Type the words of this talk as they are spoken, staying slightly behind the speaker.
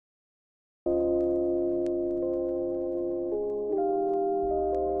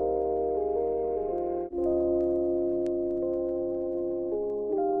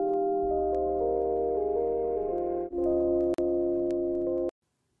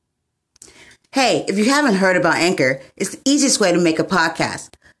Hey, if you haven't heard about Anchor, it's the easiest way to make a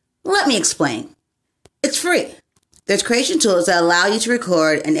podcast. Let me explain. It's free. There's creation tools that allow you to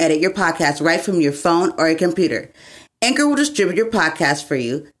record and edit your podcast right from your phone or your computer. Anchor will distribute your podcast for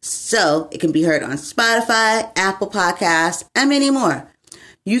you so it can be heard on Spotify, Apple Podcasts, and many more.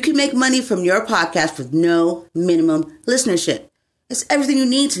 You can make money from your podcast with no minimum listenership. It's everything you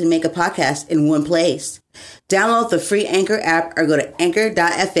need to make a podcast in one place. Download the free Anchor app or go to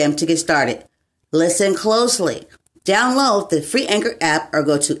anchor.fm to get started. Listen closely. Download the free Anchor app or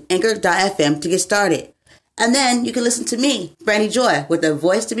go to anchor.fm to get started. And then you can listen to me, Brandy Joy, with a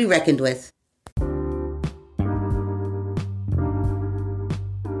voice to be reckoned with.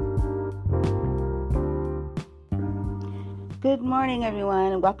 Good morning,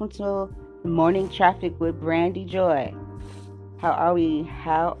 everyone, and welcome to Morning Traffic with Brandy Joy. How are we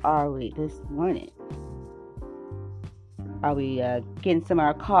this morning? Are we getting some of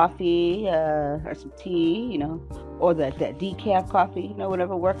our coffee or some tea, or that decaf coffee,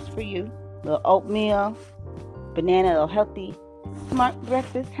 whatever works for you. A little oatmeal, banana, a little healthy, smart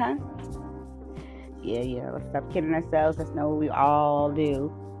breakfast, huh? Yeah. Let's stop kidding ourselves. That's not what we all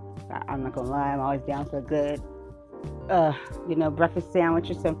do. I'm not going to lie. I'm always down for a good, breakfast sandwich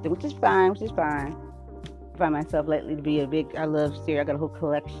or something, which is fine. I find myself lately to be I love cereal. I got a whole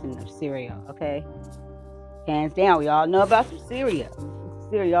collection of cereal, okay? Hands down, we all know about some cereal.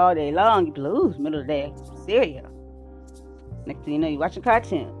 Cereal all day long. You lose middle of the day. Cereal. Next thing you know, you're watching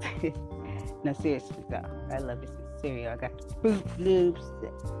cartoons. No, seriously, though. I love this cereal. I got the Fruit Loops, the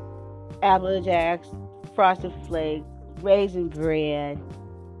Apple Jacks, Frosted Flakes, Raisin Bread,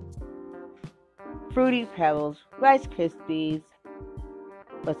 Fruity Pebbles, Rice Krispies.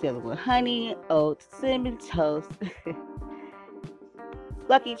 What's the other one? Honey Oats, Cinnamon Toast,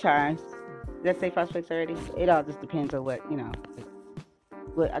 Lucky Charms. Did I say Frosted Flakes already? It all just depends on what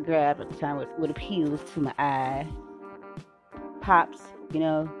I grab at the time, what appeals to my eye. Pops,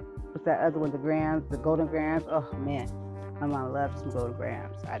 what's that other one? The Golden Grams. Oh, man. My mom loves some Golden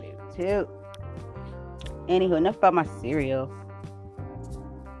Grams. I do, too. Anywho, enough about my cereal.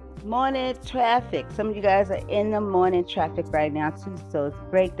 Morning traffic. Some of you guys are in the morning traffic right now, too, so it's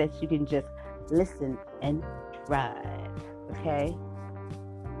great that you can just listen and drive, okay?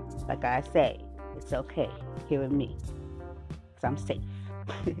 Like I say, it's okay here with me, because I'm safe.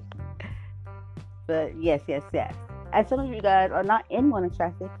 But yes. And some of you guys are not in morning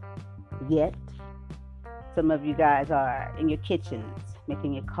traffic yet. Some of you guys are in your kitchens,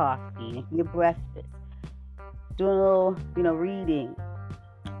 making your coffee, making your breakfast, doing a little, reading.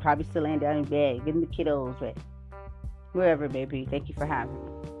 Probably still laying down in bed, getting the kiddos ready. Wherever it may be. Thank you for having me.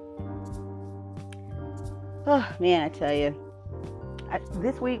 Oh, man, I tell you.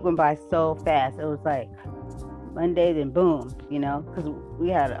 This week went by so fast. It was like Monday, then boom, because we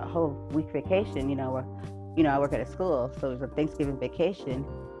had a whole week vacation, where, I work at a school, so it was a Thanksgiving vacation,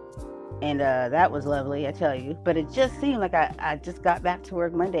 and that was lovely, I tell you, but it just seemed like I just got back to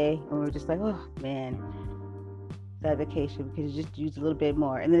work Monday, and we were just like, oh, man, that vacation, because you just used a little bit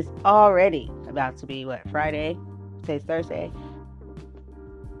more, and it's already about to be, Friday? Today's Thursday.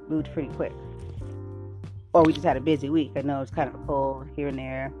 Moved pretty quick. Or we just had a busy week. I know it's kind of cold here and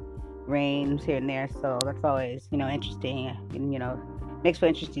there, rains here and there, so that's always, interesting, and, makes for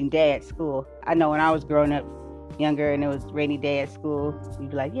an interesting day at school. I know when I was growing up younger and it was rainy day at school, you'd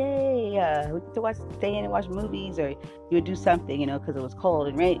be like, yay, we get to stay in and watch movies, or you would do something, because it was cold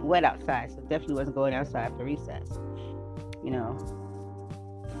and wet outside, so definitely wasn't going outside for recess.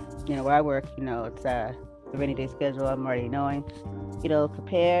 Where I work, it's the rainy day schedule I'm already knowing,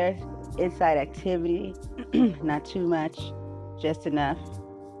 prepare inside activity, not too much, just enough,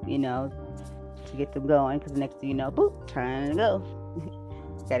 to get them going, because the next thing you know, boop, time to go.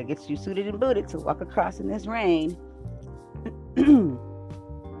 Gotta get you suited and booted to walk across in this rain.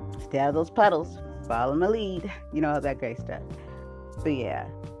 Stay out of those puddles, follow my lead, all that great stuff. So yeah.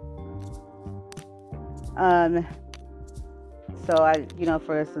 So I,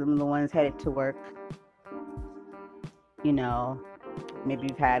 for some of the ones headed to work, maybe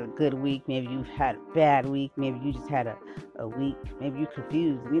you've had a good week, maybe you've had a bad week, maybe you just had a week, maybe you're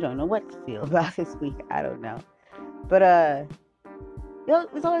confused and you don't know what to feel about this week. I don't know. But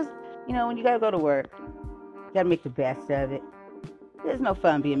it's always, when you gotta go to work, you gotta make the best of it. There's no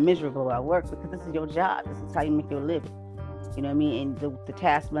fun being miserable at work, because this is your job. This is how you make your living. You know what I mean? And the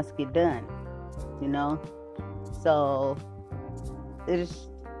task must get done. So it just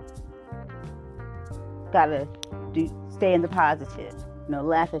gotta stay in the positive.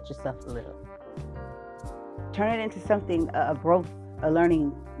 Laugh at yourself a little. Turn it into something, a growth, a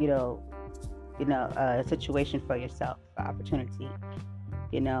learning, a situation for yourself, opportunity.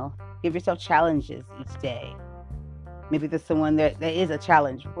 You know, give yourself challenges each day. Maybe there's someone that is a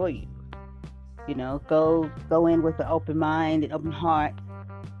challenge for you. You know, go in with an open mind and open heart,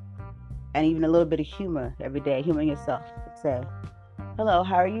 and even a little bit of humor every day. Humor yourself. Say, "Hello,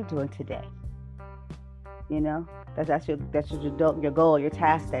 how are you doing today?" You know, that's your goal, your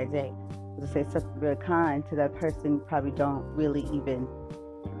task that day. To say something very kind to that person you probably don't really even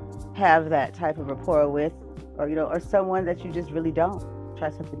have that type of rapport with, or or someone that you just really don't. Try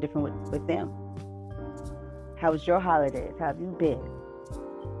something different with them. How was your holidays? How have you been?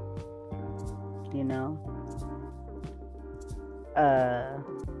 You know,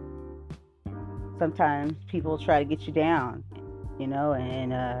 sometimes people try to get you down, and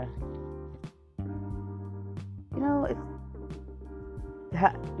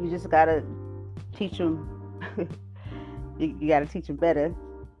you just gotta teach them. you gotta teach them better,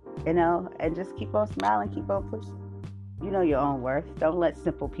 and just keep on smiling, keep on pushing. You know your own worth. Don't let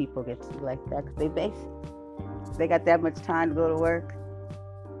simple people get to you like that, because they basic. They got that much time to go to work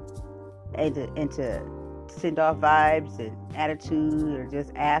and to send off vibes and attitude or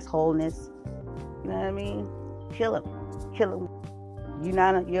just assholeness. You know what I mean? Kill them.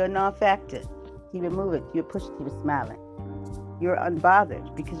 You're a non-factor. Keep it moving. Keep it pushing. Keep it smiling. You're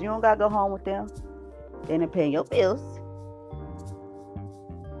unbothered because you don't gotta go home with them. They ain't paying your bills.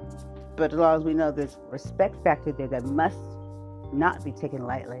 But as long as we know there's respect factor there that must not be taken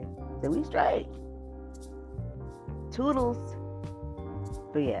lightly, then we straight. Toodles.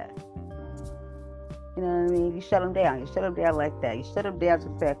 But yeah. You know what I mean? You shut them down. You shut them down like that. You shut them down to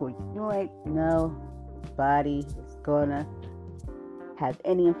the fact where you ain't nobody is gonna have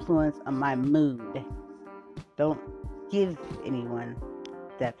any influence on my mood. Don't give anyone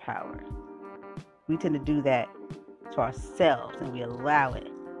that power. We tend to do that to ourselves and we allow it.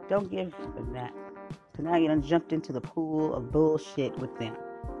 Don't give them that. So now you done jumped into the pool of bullshit with them.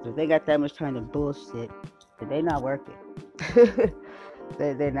 So if they got that much time to bullshit, then they not working.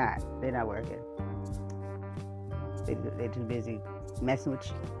 They're not working. They're too busy messing with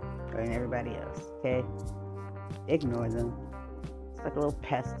you and everybody else. Okay? Ignore them. It's like a little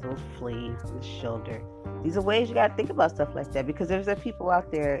pest, a little flea on the shoulder. These are ways you gotta think about stuff like that, because there's people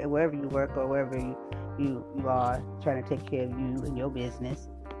out there wherever you work or wherever you are trying to take care of you and your business.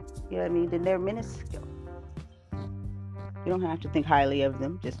 You know what I mean? Then they're minuscule. You don't have to think highly of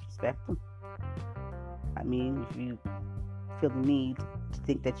them. Just respect them. I mean, if you feel the need to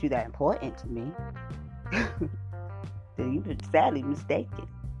think that you're that important to me, then you've been sadly mistaken.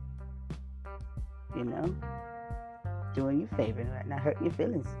 Doing you a favor, not hurting your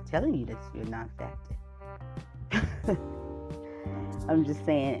feelings, telling you that you're non-factor. I'm just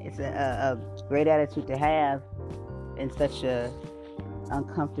saying, it's a great attitude to have in such a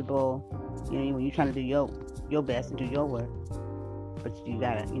uncomfortable, when you're trying to do your best and do your work, but you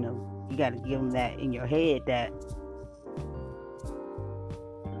gotta give them that in your head, that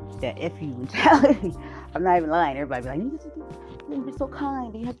F you mentality. I'm not even lying. Everybody be like, you be so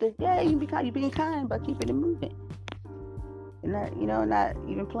kind. You have to, you can be kind. You're being kind by keeping it moving. And not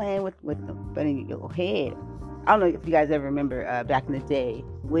even playing with them, but in your head. I don't know if you guys ever remember back in the day,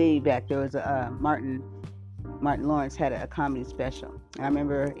 way back, there was a Martin Lawrence had a comedy special. And I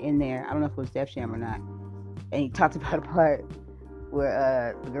remember in there, I don't know if it was Def Jam or not, and he talked about a part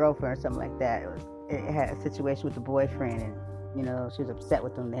where the girlfriend or something like that, it had a situation with the boyfriend, and she was upset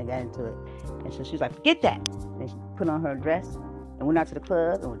with them. They got into it, and so she was like, "Forget that." And she put on her dress and went out to the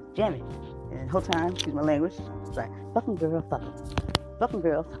club and was jamming. And the whole time, excuse my language, she was like, "Fucking girl, fuck him. Fucking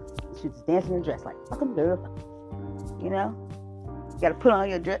girl, fuck him." She was dancing in her dress like, "Fucking girl, fuck him." You gotta put on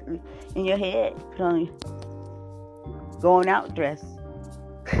your dress in your head. Put on your going out dress.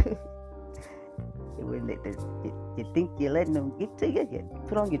 When you think you're letting them get to you, you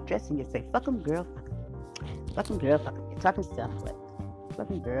put on your dress and you say, "Fuck 'em, girl, fuck 'em. Fucking girl, fuck 'em." You're talking stuff like,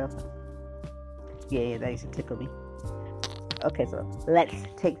 "Fucking girl, fuck 'em." Yeah, that used to tickle me. Okay, so let's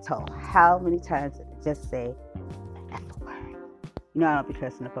take toll. How many times did I just say the F word? I don't be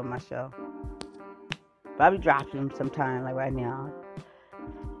cursing up on my show. But I'll be dropping them sometime, like right now.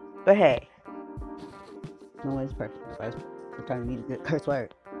 But hey, no one's perfect. Sometimes you need a good curse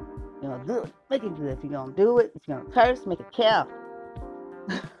word. Do it. Make it good. If you're going to do it, if you're going to curse, make it count.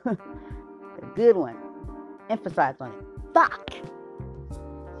 A good one. Emphasize on it. Fuck.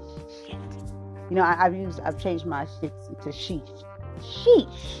 Shit. I've changed my shits into sheesh.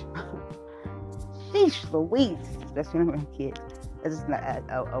 Sheesh. Sheesh Louise. That's when I'm a kid. It's just not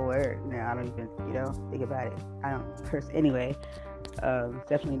a word. I don't even, think about it. I don't curse anyway.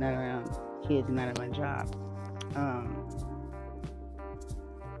 Definitely not around kids and not at my job.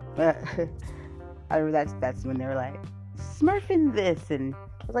 But I remember that's when they were like, Smurfing this, and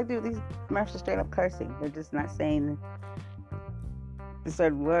I was like, dude, these Smurfs are straight up cursing. They're just not saying the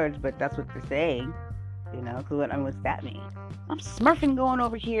certain words, but that's what they're saying. You know, because what's that mean? I'm Smurfing going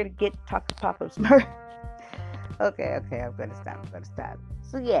over here to talk to Papa Smurf. Okay, I'm gonna stop.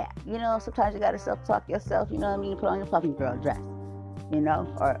 So yeah, you know, sometimes you gotta self-talk yourself, you know what I mean? Put on your puppy girl dress, you know,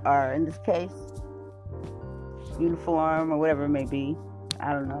 or in this case, uniform or whatever it may be.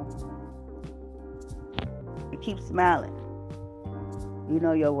 I don't know. But keep smiling. You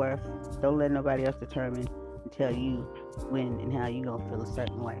know your worth. Don't let nobody else determine and tell you when and how you gonna feel a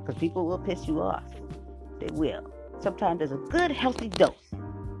certain way. Because people will piss you off. They will. Sometimes there's a good healthy dose.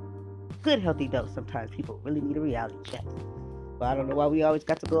 Sometimes people really need a reality check. But I don't know why we always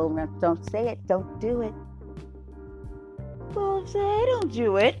got to go around. Don't say it. Don't do it. Well, if I don't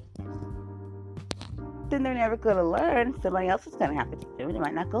do it, then they're never going to learn. Somebody else is going to have to do it. It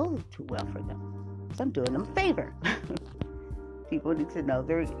might not go too well for them. So I'm doing them a favor. People need to know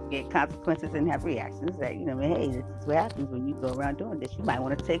there get consequences and have reactions that, you know, hey, this is what happens when you go around doing this. You might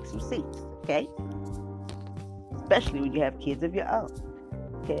want to take some seats, okay? Especially when you have kids of your own.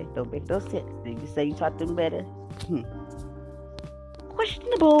 Okay, don't make no sense. Then you say you taught them better.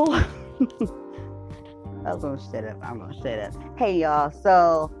 Questionable. I'm gonna shut up. Hey y'all.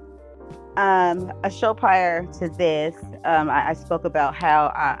 So, a show prior to this, I spoke about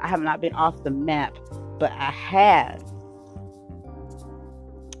how I have not been off the map, but I have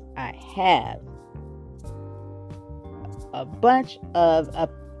a bunch of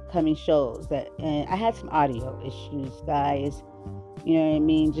upcoming shows and I had some audio issues, guys. You know what I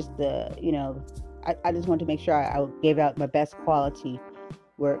mean? Just I just wanted to make sure I gave out my best quality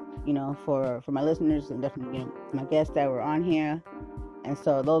work, you know, for my listeners and definitely, you know, my guests that were on here. And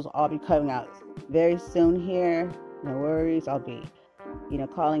so those will all be coming out very soon here. No worries. I'll be, you know,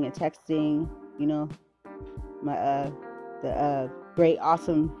 calling and texting, you know, my the great,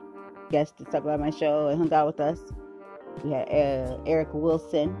 awesome guest that stopped by my show and hung out with us. We had Eric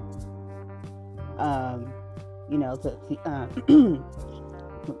Wilson. You know,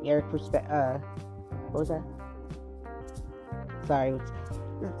 Eric what was that? Sorry,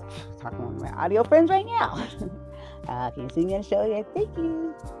 talking with my audio friends right now. Can you see me on the show yet? Thank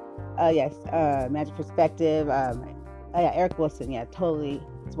you. Yes, Magic Perspective. Yeah, Eric Wilson. Yeah, totally.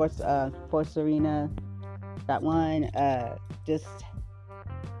 Sports Arena. Got one. Just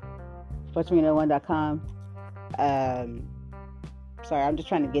sportsarena1.com. Sorry, I'm just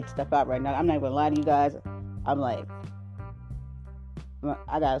trying to get stuff out right now. I'm not even gonna lie to you guys. I'm like,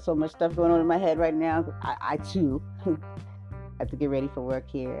 I got so much stuff going on in my head right now. I too have to get ready for work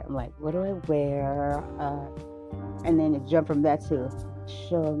here. I'm like, what do I wear? And then it jump from that to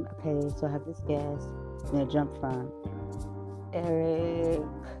show them, okay, so I have this guest. And then jump from Eric.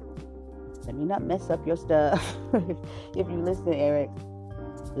 Let me not mess up your stuff. If you listen, Eric,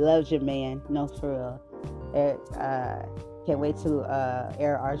 loves your man. No, for real. Eric, can't wait to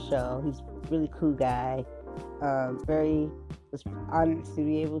air our show. He's a really cool guy. Was honored to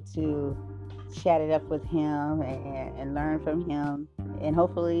be able to chat it up with him and learn from him, and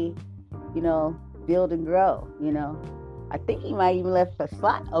hopefully, you know, build and grow. You know, I think he might even left a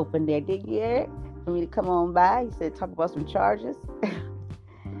slot open there, didn't you, Eric? For me to come on by. He said talk about some Chargers.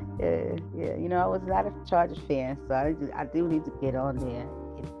 Yeah. You know, I was not a Chargers fan, so I do need to get on there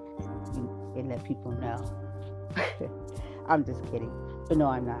and let people know. I'm just kidding. But no,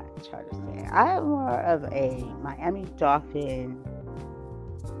 I'm not a Chargers fan. I'm more of a Miami Dolphins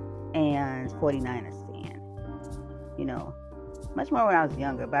and 49ers fan. You know, much more when I was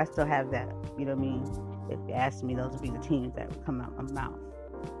younger, but I still have that. You know what I mean? If you ask me, those would be the teams that would come out my mouth.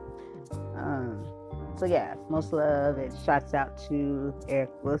 So yeah, most love and shouts out to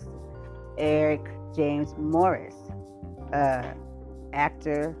Eric James Morris,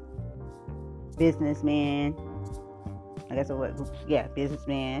 actor, businessman. I guess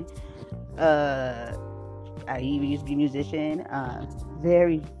businessman. He used to be a musician.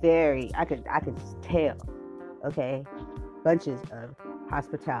 Very, very. I could tell. Okay, bunches of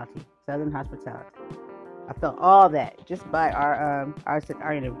hospitality, Southern hospitality. I felt all that just by our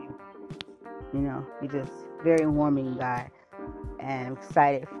interview. You know, he's just very warming guy, and I'm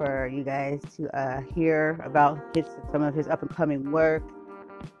excited for you guys to hear about some of his up and coming work.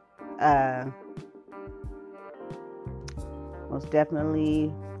 Most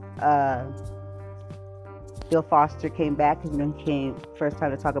definitely, Bill Foster came back because, you know, he came first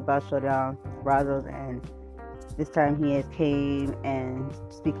time to talk about Showdown Brazos, and this time he came and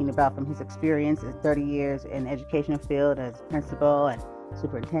speaking about from his experience, his 30 years in the educational field as principal and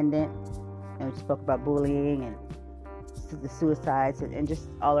superintendent, and we spoke about bullying and the suicides and just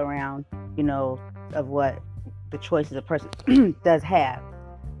all around, you know, of what the choices a person does have,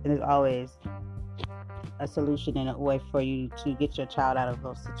 and there's always a solution and a way for you to get your child out of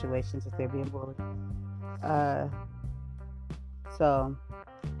those situations if they're being bullied. So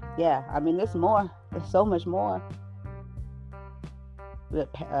yeah, I mean, there's more. There's so much more.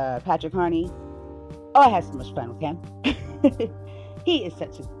 With Patrick Harney. Oh, I had so much fun with him. He is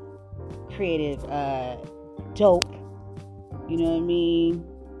such a creative, dope. You know what I mean?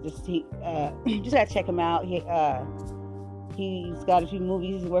 Just gotta check him out. He's got a few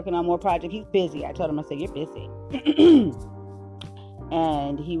movies. He's working on more projects. He's busy. I told him, I said, you're busy.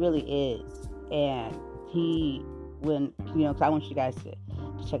 And he really is. And because I want you guys to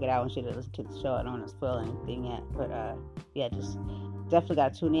check it out. I want you to listen to the show. I don't want to spoil anything yet. But, yeah, just definitely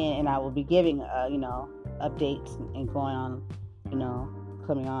got to tune in. And I will be giving, updates and going on,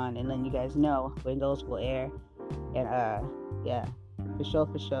 coming on and letting you guys know when those will air. And, yeah, for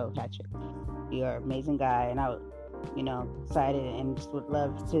sure, Patrick. You're an amazing guy. And I would, excited and just would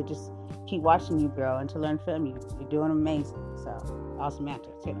love to just keep watching you grow and to learn from you. You're doing amazing. So, awesome actor,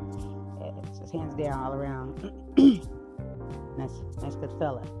 too. Yeah, it's just hands down all around. Nice good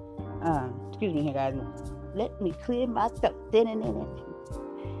fella. Excuse me here, guys. Let me clear my throat.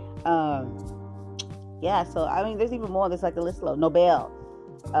 Yeah, so, I mean, there's even more. There's like a list of Nobel,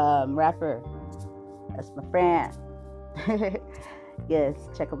 rapper. That's my friend. Yes,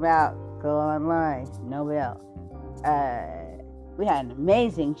 check him out. Go online. Nobel. We had an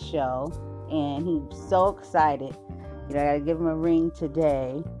amazing show, and he's so excited. I gotta give him a ring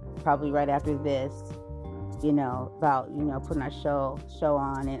today, probably right after this, about, putting our show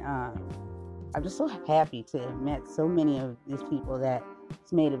on. And I'm just so happy to have met so many of these people that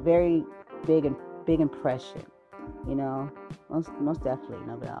it's made a very big impression, most definitely,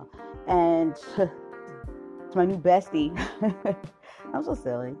 Nobel. And to my new bestie, I'm so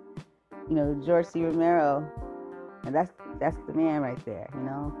silly, George C. Romero. And that's the man right there,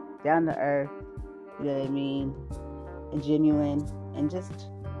 down to earth, you know what I mean, and genuine, and just,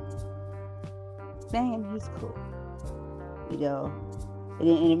 man, he's cool, and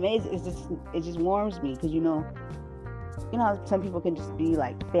it amazing. It just warms me because how some people can just be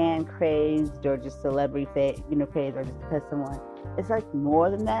like fan crazed or just celebrity crazed or just because someone. It's like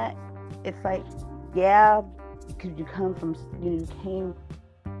more than that. It's like, yeah, because you come from, you came,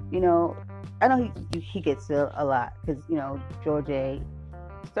 I know he gets a lot because, George A.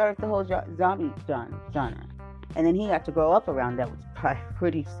 started the whole zombie genre. And then he got to grow up around that, which was probably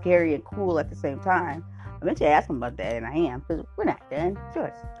pretty scary and cool at the same time. I meant to ask him about that, and I am, because we're not done.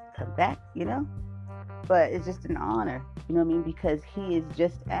 George, come back, But it's just an honor, because he is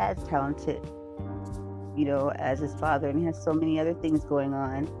just as talented, as his father, and he has so many other things going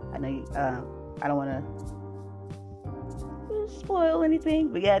on. I know I don't want to spoil anything,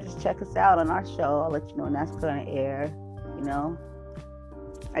 but yeah, just check us out on our show. I'll let you know when that's going to air.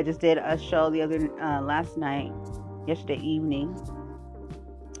 I just did a show yesterday evening,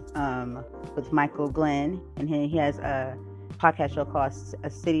 with Michael Glenn, and he has a podcast show called A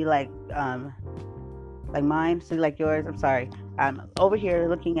City Like Mine, City Like Yours. I'm sorry, I'm over here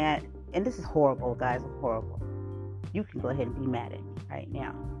looking at, and this is horrible, guys. Horrible. You can go ahead and be mad at me right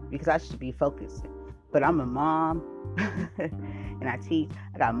now because I should be focused. But I'm a mom, and I teach.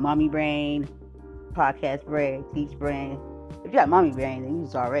 I got mommy brain, podcast brain, teach brain. If you got mommy brain, then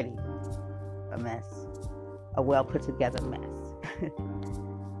you're already a mess, a well put together mess.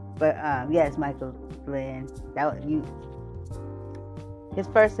 But yes, Michael Glenn. That was his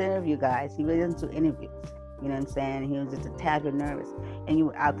first interview, guys. He really doesn't do interviews. You know what I'm saying? He was just a tad bit nervous,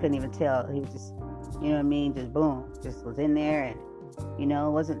 and I couldn't even tell. He was just, just boom, just was in there and.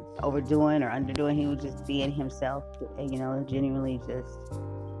 Wasn't overdoing or underdoing. He was just being himself, genuinely just,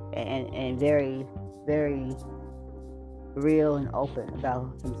 and very, very real and open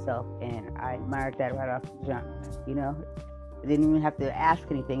about himself. And I admired that right off the jump, I didn't even have to ask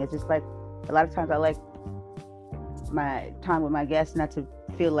anything. It's just like, a lot of times I like my time with my guests not to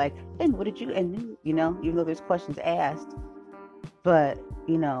feel like, and what did you, and even though there's questions asked, but,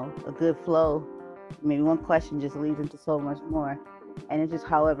 a good flow, maybe one question just leads into so much more. And it's just,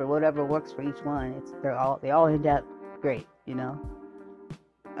 whatever works for each one. They all end up great,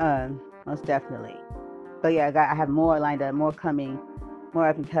 most definitely. But yeah, I have more lined up, more coming, more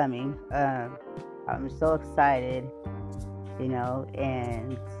up and coming. I'm so excited,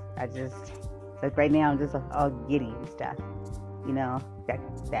 and I just, like right now, I'm just all giddy and stuff,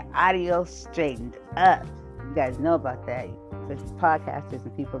 that audio straightened up. You guys know about that, especially podcasters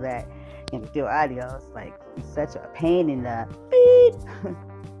and people that do audio. It's like, it's such a pain in the beat.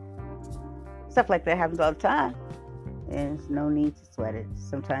 Stuff like that happens all the time, and there's no need to sweat it.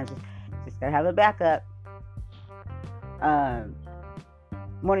 Sometimes you just gotta have a backup.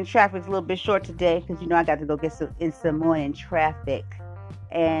 Morning traffic's a little bit short today because I got to go get some morning traffic.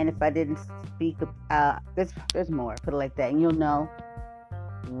 And if I didn't speak, there's more. Put it like that, and you'll know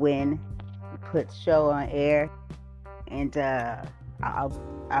when we put the show on air. And I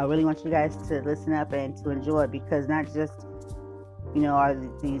really want you guys to listen up and to enjoy it, because not just are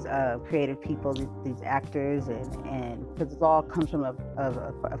these creative people, these actors, and because it all comes from of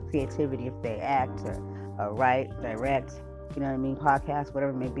creativity. If they act or write, direct, podcast,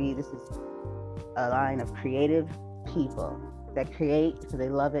 whatever it may be, this is a line of creative people that create because they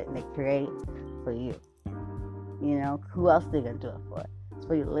love it, and they create for you. Who else are they gonna do it for? It's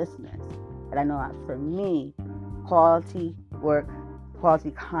for your listeners. And I know for me, quality work,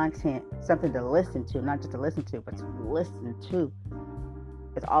 quality content, something to listen to, not just to listen to, but to listen to.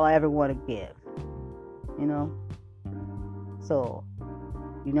 It's all I ever want to give. So,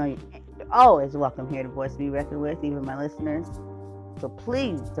 you're always welcome here to Voice to Be Reckoned With, even my listeners. So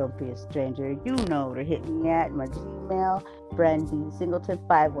please don't be a stranger. You know where to hit me at. My Gmail,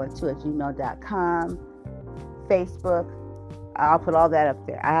 brandysingleton512@gmail.com. Facebook. I'll put all that up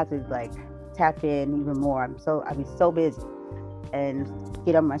there. I have to tap in even more. I'll be so busy and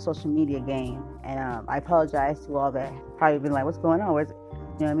get on my social media game. And I apologize to all that probably been like, what's going on? Where's it?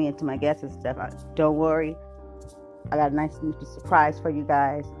 And to my guests and stuff. Don't worry. I got a nice surprise for you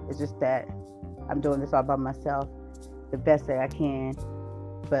guys. It's just that I'm doing this all by myself, the best that I can,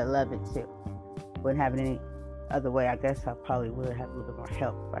 but love it too. Wouldn't have it any other way. I guess I probably would have a little bit more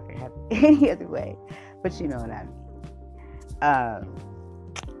help if I could have it any other way. But you know what I mean.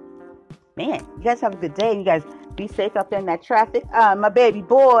 Man, you guys have a good day. You guys be safe out there in that traffic. My baby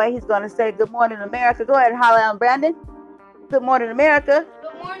boy, he's going to say good morning, America. Go ahead and holler at him, Brandon. Good morning, America.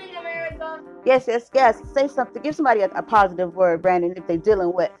 Good morning, America. Yes. Say something. Give somebody a positive word, Brandon, if they're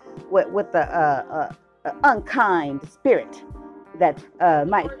dealing with the unkind spirit that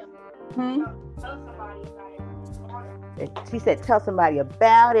might. Tell somebody about it. He said, tell somebody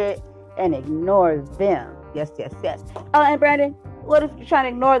about it and ignore them. Yes. Oh, and Brandon, what if you're trying to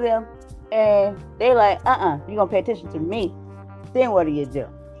ignore them and they're like, you're going to pay attention to me? Then what do you do?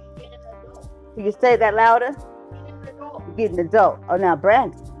 Can you say that louder? Get an adult. Oh, now,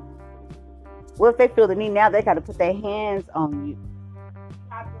 Brandon, what if they feel the need now? They got to put their hands on you.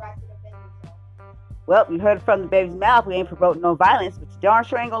 Well, you heard it from the baby's mouth. We ain't promoting no violence, but you darn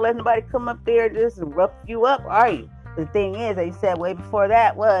sure ain't gonna let nobody come up there and just rough you up, are you? The thing is, as you said way before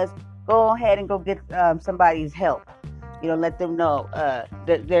that, was go ahead and go get somebody's help. Let them know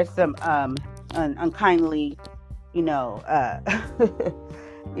that there's some unkindly, for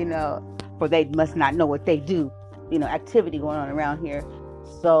they must not know what they do, activity going on around here,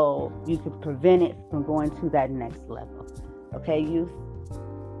 so you can prevent it from going to that next level. Okay, youth?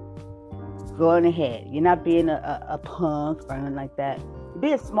 Going ahead. You're not being a punk or anything like that. You're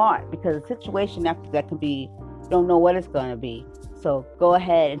being smart, because the situation after that can be, you don't know what it's going to be. So go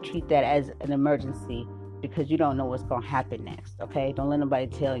ahead and treat that as an emergency, because you don't know what's going to happen next. Okay? Don't let nobody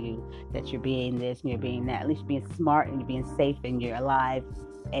tell you that you're being this and you're being that. At least you're being smart and you're being safe and you're alive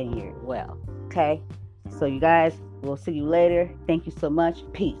and you're well. Okay? So you guys, we'll see you later. Thank you so much.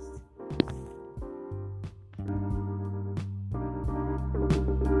 Peace.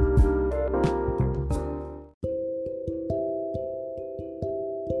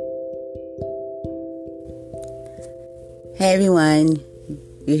 Hey everyone,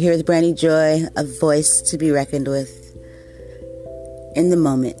 you're here with Brandy Joy, a voice to be reckoned with. In the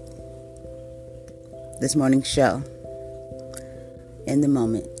moment. This morning's show. In the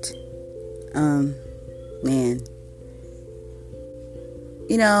moment. Man.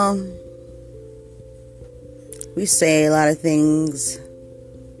 We say a lot of things.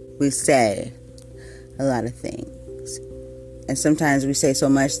 And sometimes we say so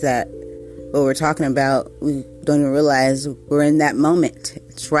much that what we're talking about, we don't even realize we're in that moment.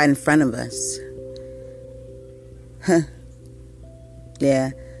 It's right in front of us.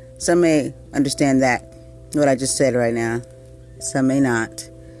 Yeah. Some may understand that, what I just said right now. Some may not.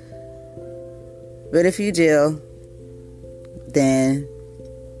 But if you do, then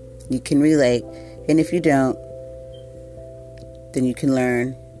you can relate. And if you don't, then you can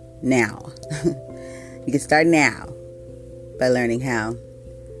learn now. You can start now by learning how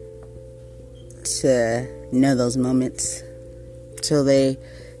to know those moments till they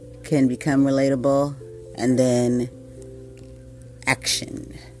can become relatable, and then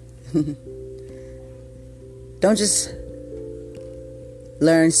action. Don't just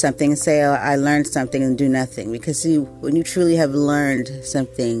learn something and say, oh, I learned something, and do nothing. Because when you truly have learned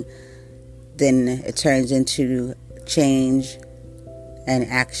something, then it turns into change and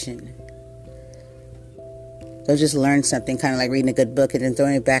action. They'll just learn something, kind of like reading a good book and then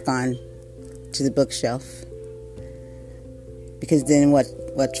throwing it back on to the bookshelf. Because then what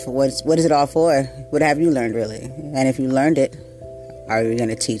is it all for? What have you learned, really? And if you learned it, are you going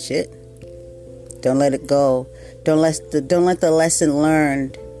to teach it? Don't let it go. Don't let the lesson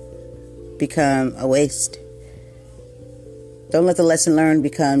learned become a waste. Don't let the lesson learned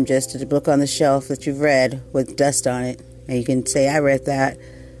become just a book on the shelf that you've read with dust on it. And you can say, I read that.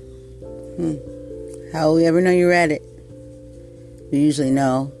 How will we ever know you read it? You usually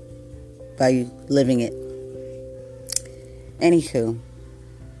know by you living it. Anywho.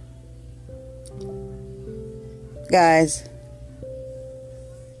 Guys,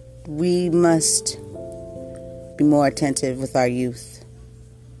 we must be more attentive with our youth.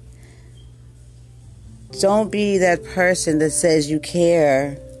 Don't be that person that says you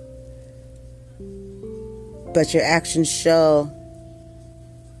care, but your actions show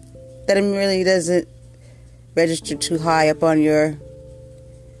that it really doesn't register too high up on your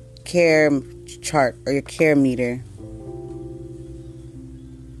care chart or your care meter.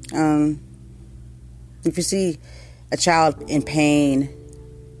 If you see a child in pain,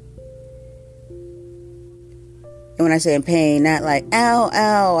 and when I say in pain, not like, ow,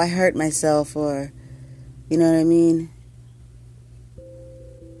 ow, I hurt myself, or, you know what I mean?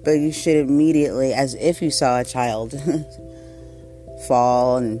 But you should immediately, as if you saw a child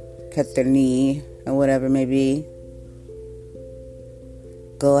fall and cut their knee, or whatever it may be,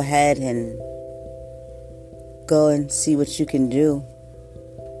 go ahead and go and see what you can do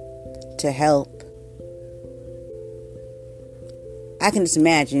to help. I can just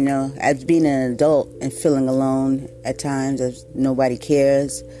imagine, as being an adult and feeling alone at times, as nobody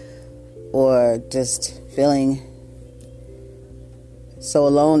cares, or just feeling so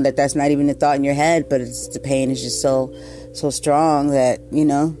alone that that's not even a thought in your head, but the pain is just so strong that,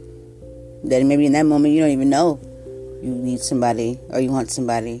 that maybe in that moment you don't even know you need somebody or you want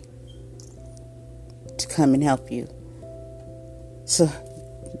somebody to come and help you. So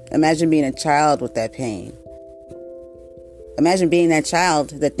imagine being a child with that pain. Imagine being that child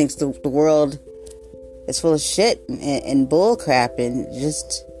that thinks the world is full of shit and bull crap and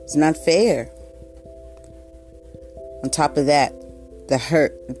just it's not fair. On top of that, the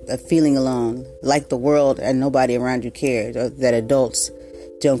hurt of feeling alone, like the world and nobody around you cares, or that adults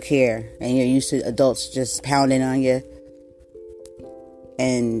don't care, and you're used to adults just pounding on you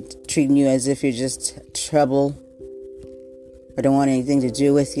and treating you as if you're just trouble or don't want anything to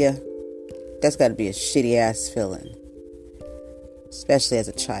do with you. That's got to be a shitty ass feeling, especially as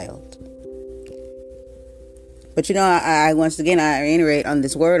a child. But I once again, I reiterate on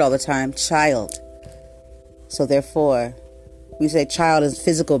this word all the time, child. So therefore, we say child is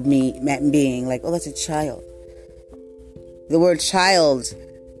physical being, like, oh, that's a child. The word child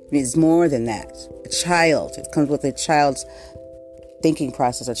is more than that. A child, it comes with a child's thinking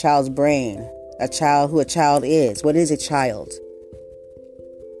process, a child's brain, who a child is. What is a child?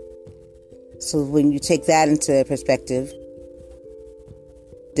 So when you take that into perspective,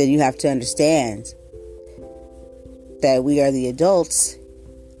 then you have to understand that we are the adults,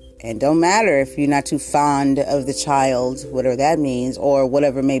 and don't matter if you're not too fond of the child, whatever that means, or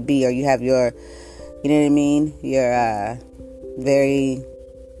whatever it may be, or you have your, you know what I mean, your very,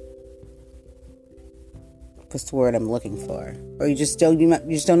 what's the word I'm looking for, or you just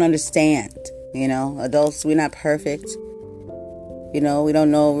don't understand. Adults, we're not perfect. We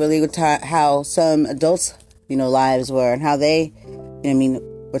don't know really how some adults, lives were and how they,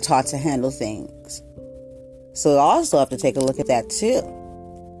 were taught to handle things. So we also have to take a look at that too.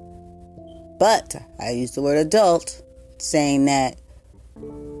 But I use the word adult, saying that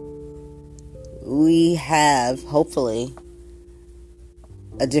we have, hopefully,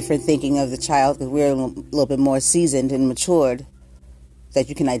 a different thinking of the child because we're a little bit more seasoned and matured, that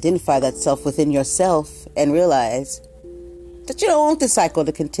you can identify that self within yourself and realize that you don't want the cycle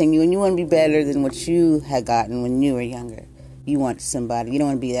to continue and you want to be better than what you had gotten when you were younger. You want somebody. You don't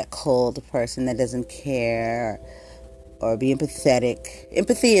want to be that cold person that doesn't care or be empathetic.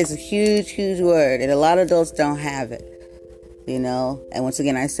 Empathy is a huge, huge word, and a lot of adults don't have it, And once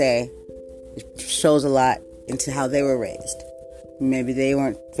again, I say, it shows a lot into how they were raised. Maybe they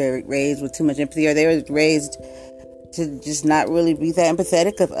weren't raised with too much empathy, or they were raised to just not really be that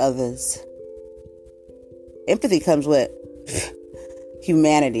empathetic of others. Empathy comes with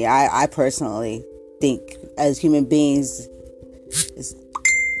humanity. I personally think, as human beings,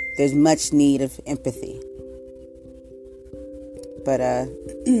 there's much need of empathy. But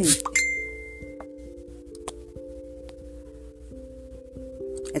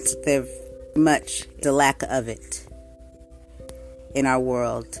there's much the lack of it in our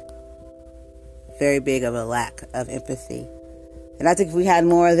world. very big of a lack of empathy. And I think if we had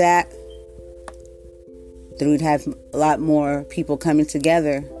more of that, then we'd have a lot more people coming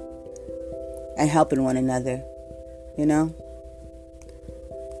together and helping one another, you know?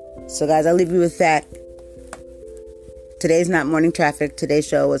 So guys, I'll leave you with that. Today's not morning traffic. Today's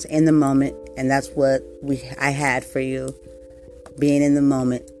show was in the moment, and that's what I had for you. Being in the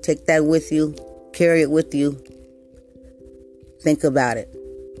moment. Take that with you. Carry it with you. Think about it.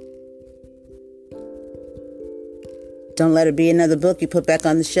 Don't let it be another book you put back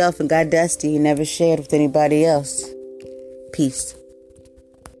on the shelf and got dusty you never shared with anybody else. Peace.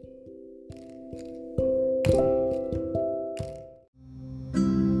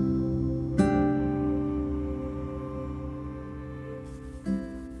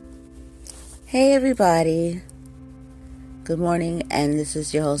 Hey everybody. Good morning, and this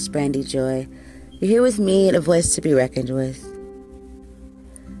is your host, Brandy Joy. You're here with me and a voice to be reckoned with.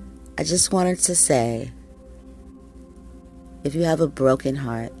 I just wanted to say, if you have a broken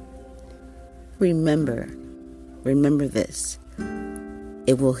heart, remember this.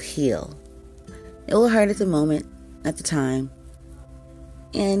 It will heal. It will hurt at the moment, at the time.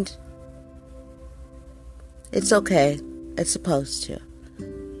 And it's okay. It's supposed to.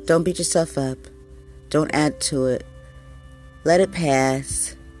 Don't beat yourself up. Don't add to it. Let it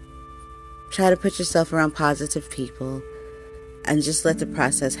pass. Try to put yourself around positive people and just let the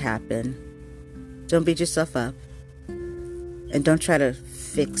process happen. Don't beat yourself up. And don't try to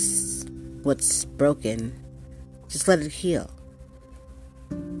fix what's broken. Just let it heal.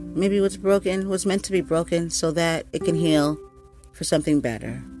 Maybe what's broken was meant to be broken so that it can heal for something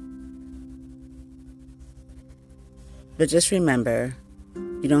better. But just remember,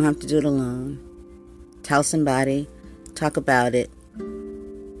 you don't have to do it alone. Tell somebody. Talk about it.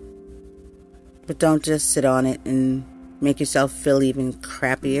 But don't just sit on it and make yourself feel even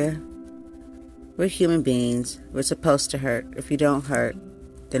crappier. We're human beings. We're supposed to hurt. If you don't hurt,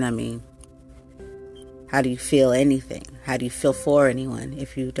 then how do you feel anything? How do you feel for anyone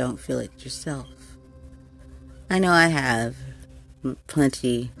if you don't feel it yourself? I know I have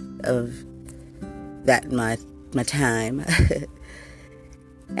plenty of that in my time.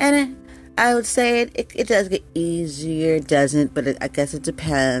 And I would say it does get easier. It doesn't, but I guess it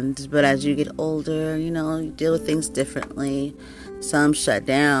depends. But as you get older, you deal with things differently. Some shut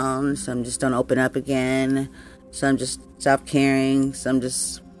down. Some just don't open up again. Some just stop caring. Some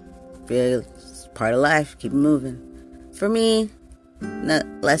just feel it's part of life. Keep moving. For me,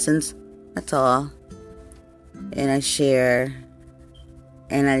 lessons, that's all. And I share.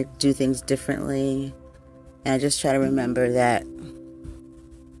 And I do things differently. And I just try to remember that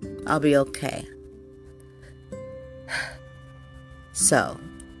I'll be okay. So,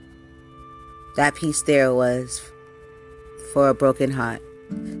 that piece there was for a broken heart.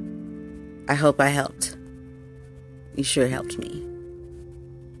 I hope I helped. You sure helped me.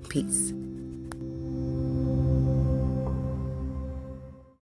 Peace.